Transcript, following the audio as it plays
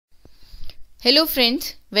Hello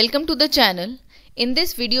friends, welcome to the channel. In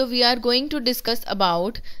this video we are going to discuss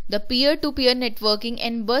about the peer-to-peer networking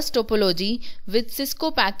and bus topology with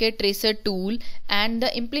Cisco Packet Tracer tool and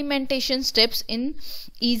the implementation steps in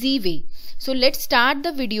easy way. So let's start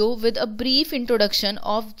the video with a brief introduction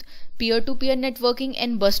of peer-to-peer networking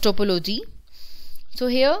and bus topology. So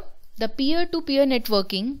here the peer-to-peer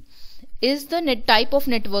networking is the type of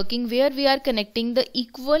networking where we are connecting the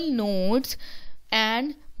equal nodes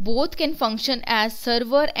and both can function as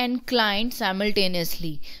server and client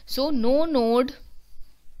simultaneously. So no node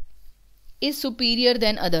is superior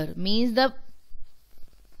than other, means the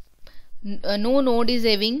no node is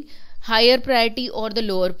having higher priority or the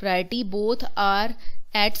lower priority. Both are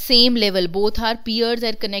at same level, both are peers,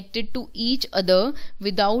 are connected to each other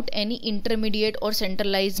without any intermediate or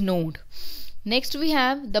centralized node. Next we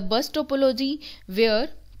have the bus topology where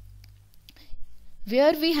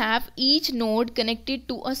we have each node connected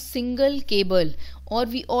to a single cable, or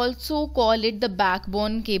we also call it the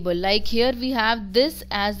backbone cable. Like here we have this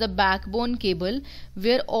as the backbone cable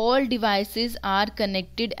where all devices are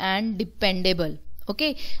connected and dependable.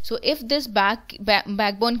 Okay, so if this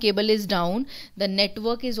backbone cable is down, the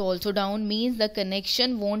network is also down, means the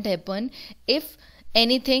connection won't happen if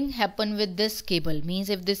anything happen with this cable.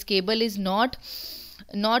 Means if this cable is not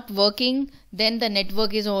working, then the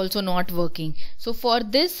network is also not working. So for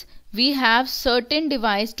this we have certain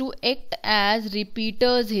device to act as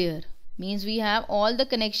repeaters here. Means we have all the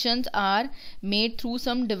connections are made through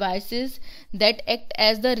some devices that act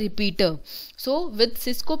as the repeater. So with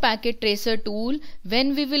Cisco Packet Tracer tool,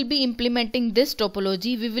 when we will be implementing this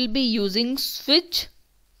topology, we will be using switches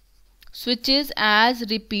as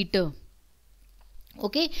repeater.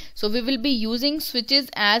 Okay, so we will be using switches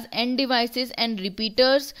as end devices and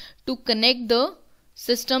repeaters to connect the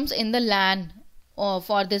systems in the LAN or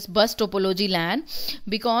for this bus topology LAN,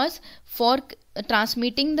 because for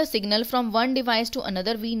transmitting the signal from one device to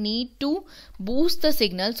another we need to boost the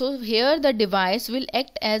signal. So here the device will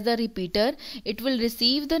act as the repeater. It will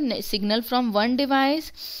receive the signal from one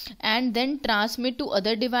device and then transmit to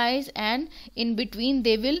other device, and in between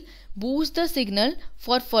they will boost the signal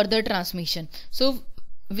for further transmission. So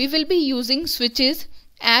we will be using switches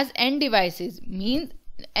as end devices. Means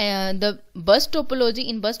the bus topology,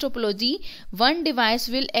 in bus topology one device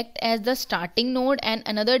will act as the starting node and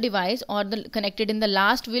another device or the connected in the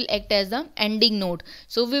last will act as the ending node.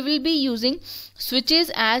 So we will be using switches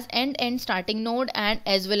as end and starting node, and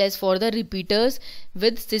as well as for the repeaters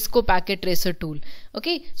with Cisco Packet Tracer tool.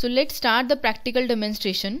 Okay, so let's start the practical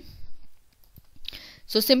demonstration.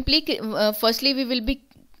 So simply firstly we will be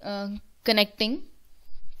connecting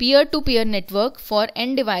peer-to-peer network for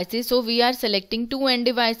end devices. So we are selecting two end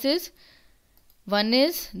devices. One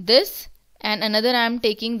is this and another I am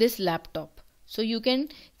taking this laptop. So you can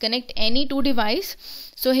connect any two device.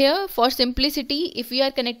 So here for simplicity, if we are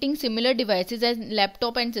connecting similar devices as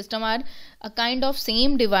laptop and system are a kind of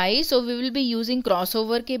same device, so we will be using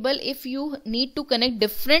crossover cable. If you need to connect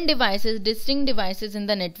different devices, distinct devices in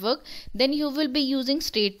the network, then you will be using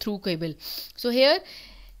straight through cable. So here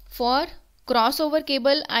for crossover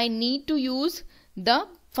cable I need to use the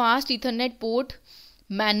fast Ethernet port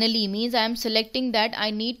manually. Means I am selecting that I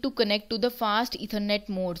need to connect to the fast Ethernet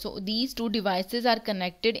mode. So these two devices are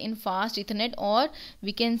connected in fast Ethernet, or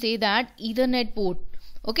we can say that Ethernet port.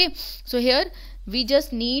 Okay, so here we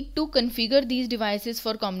just need to configure these devices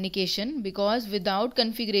for communication, because without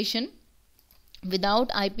configuration,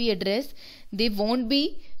 without IP address, they won't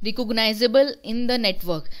be recognizable in the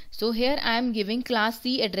network. So here I am giving class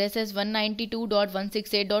C address as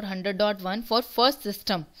 192.168.100.1 for first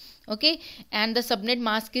system. Okay, and the subnet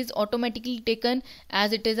mask is automatically taken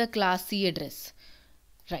as it is a class C address.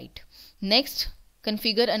 Right, next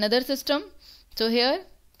configure another system. So here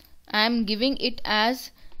I am giving it as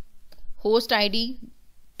host ID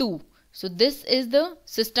 2. So this is the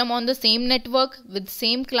system on the same network with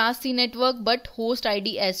same class C network, but host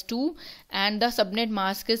ID as 2, and the subnet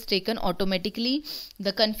mask is taken automatically.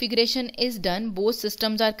 The configuration is done, both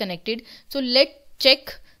systems are connected. So let's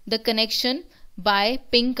check the connection by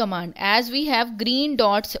ping command. As we have green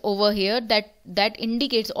dots over here, that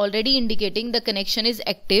indicates, already indicating the connection is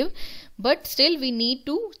active, but still we need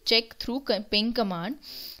to check through ping command.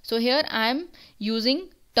 So here I am using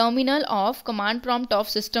terminal of command prompt of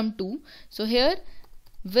system 2. So here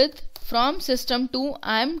with from system 2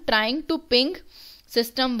 I am trying to ping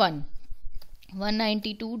system 1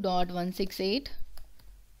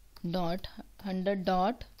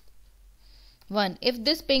 192.168.100.1. If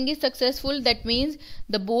this ping is successful, that means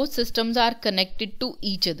the both systems are connected to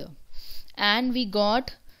each other, and we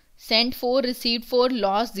got sent 4, received 4,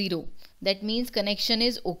 lost 0. that means connection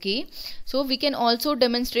is okay. So we can also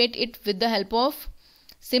demonstrate it with the help of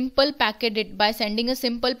simple packet data by sending a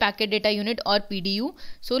simple packet data unit or PDU.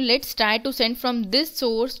 So let's try to send from this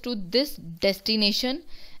source to this destination,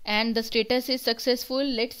 and the status is successful.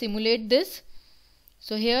 Let's simulate this.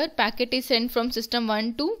 So here packet is sent from system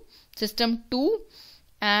 1 to system 2,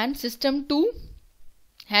 and system 2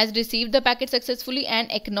 has received the packet successfully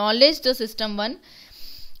and acknowledged the system 1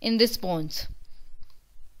 in response.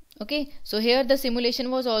 Okay, so here the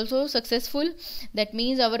simulation was also successful. That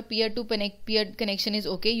means our peer-to-peer connection is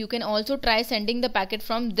okay. You can also try sending the packet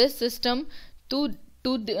from this system to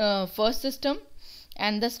the first system,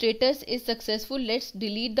 and the status is successful. Let's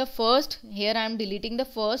delete the first. Here I am deleting the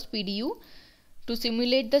first PDU to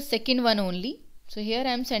simulate the second one only. So here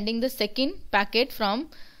I am sending the second packet from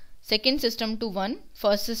second system to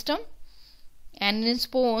first system, and in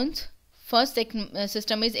response first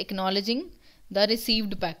system is acknowledging the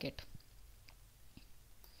received packet.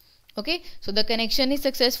 Okay, so the connection is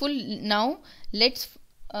successful. Now let's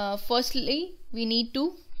firstly we need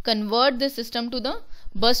to convert the system to the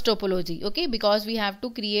bus topology. Okay, because we have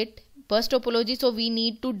to create bus topology, so we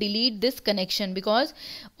need to delete this connection because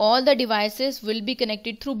all the devices will be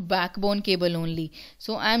connected through backbone cable only.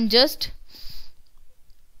 So I am just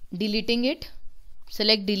deleting it.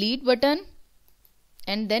 Select delete button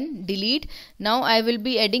and then delete. Now I will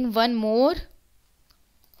be adding one more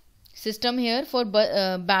system here for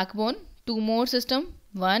backbone, two more system,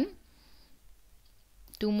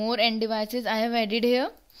 two more end devices I have added here.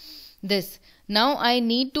 This. Now I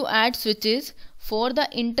need to add switches for the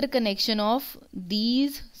interconnection of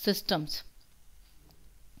these systems.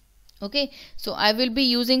 Okay, so I will be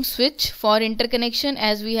using switch for interconnection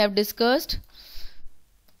as we have discussed.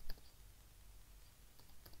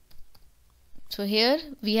 So here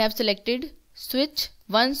we have selected switch,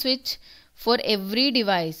 one switch for every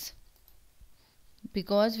device,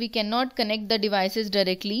 because we cannot connect the devices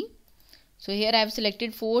directly. So here I have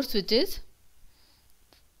selected 4 switches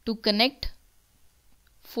to connect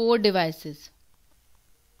 4 devices.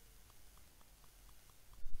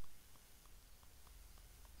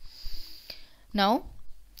 Now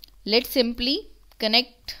let's simply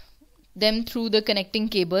connect them through the connecting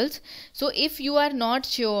cables. So if you are not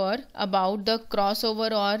sure about the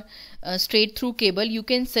crossover or straight through cable, you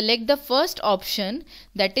can select the first option,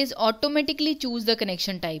 that is automatically choose the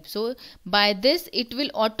connection type. So by this it will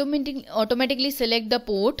automatically select the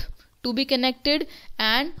port to be connected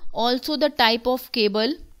and also the type of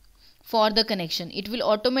cable for the connection. It will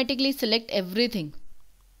automatically select everything,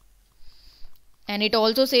 and it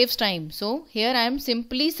also saves time. So here I am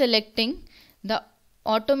simply selecting the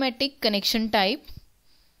automatic connection type.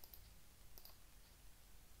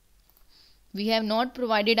 We have not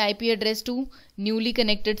provided IP address to newly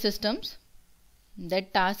connected systems.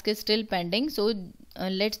 That task is still pending. So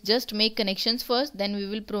let's just make connections first, then we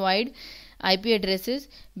will provide IP addresses,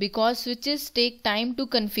 because switches take time to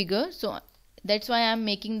configure. So that's why I am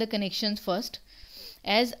making the connections first.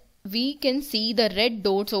 As we can see the red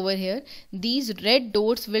dots over here, these red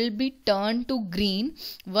dots will be turned to green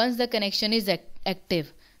once the connection is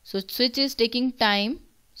active. So switch is taking time,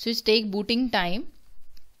 switch take booting time.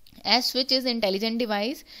 As switch is intelligent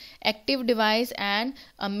device, active device and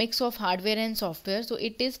a mix of hardware and software, so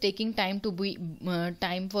it is taking time to be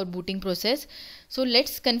time for booting process. So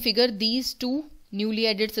let's configure these two newly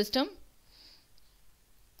added system.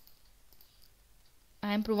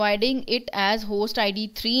 I am providing it as host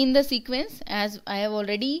ID 3 in the sequence, as I have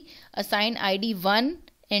already assigned ID 1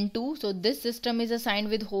 and 2. So this system is assigned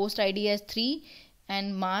with host ID as 3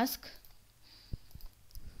 and mask.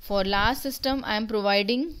 For last system I am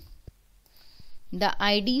providing the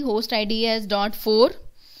ID host ID as .4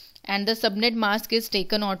 and the subnet mask is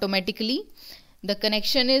taken automatically. The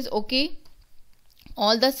connection is okay.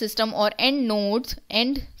 All the system or end nodes,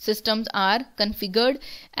 end systems are configured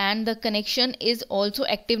and the connection is also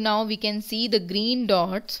active. Now we can see the green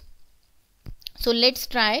dots. So let's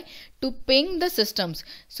try to ping the systems.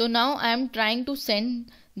 So now I am trying to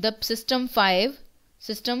send the system 5,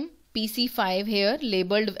 system PC5 here,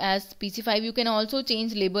 labeled as PC5. You can also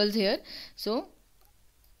change labels here. So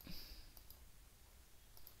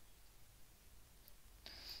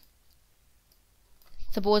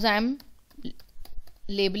suppose I am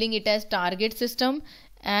labeling it as target system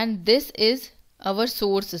and this is our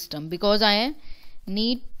source system, because I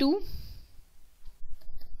need to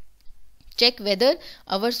check whether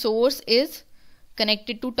our source is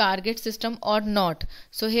connected to target system or not.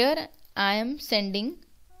 So here I am sending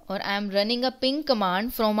or I am running a ping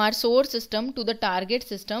command from our source system to the target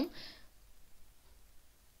system.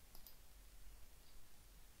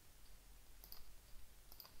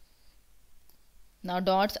 Now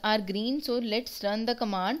dots are green, so let's run the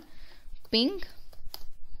command ping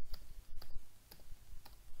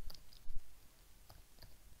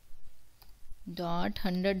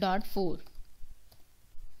 .100.4.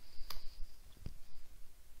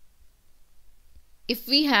 If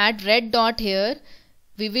we had red dot here,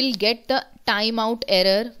 we will get the timeout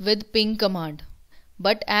error with ping command.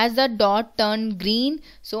 But as the dot turned green,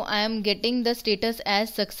 so I am getting the status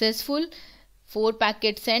as successful, 4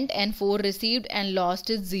 packets sent and 4 received, and lost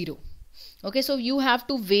is 0. Okay, so you have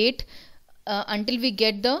to wait until we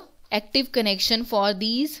get the active connection for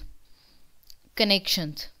these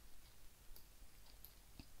connections.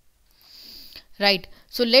 Right,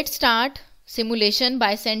 so let's start simulation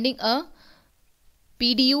by sending a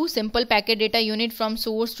PDU, simple packet data unit, from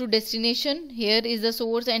source to destination. Here is the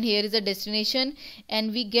source and here is the destination,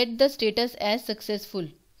 and we get the status as successful.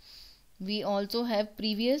 We also have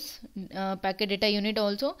previous packet data unit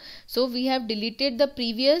also. So we have deleted the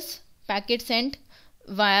previous packet sent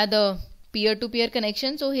via the peer-to-peer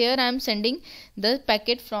connection. So here I am sending the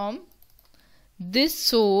packet from this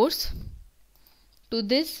source to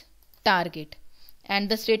this target, and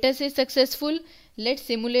the status is successful. Let's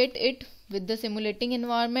simulate it with the simulating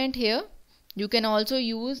environment. Here you can also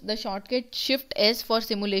use the shortcut Shift S for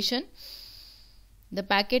simulation. The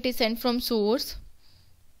packet is sent from source,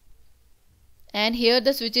 and here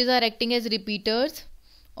the switches are acting as repeaters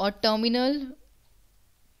or terminal.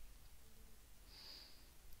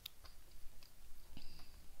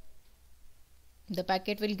 The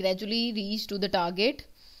packet will gradually reach to the target,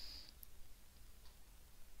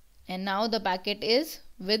 and now the packet is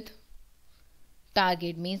with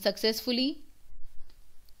target, means successfully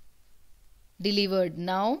delivered.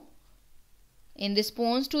 Now in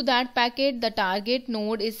response to that packet, the target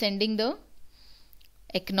node is sending the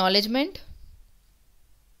acknowledgement.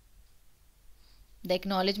 The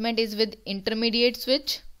acknowledgement is with intermediate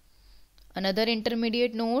switch, another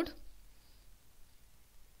intermediate node,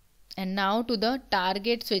 and now to the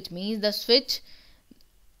target switch, means the switch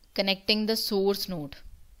connecting the source node.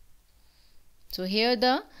 So here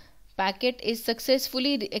the packet is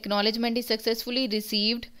successfully, acknowledgement is successfully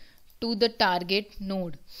received to the target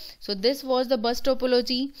node. So this was the bus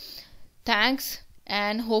topology. Thanks,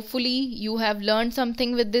 and hopefully you have learned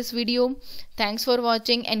something with this video. Thanks for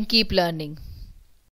watching and keep learning.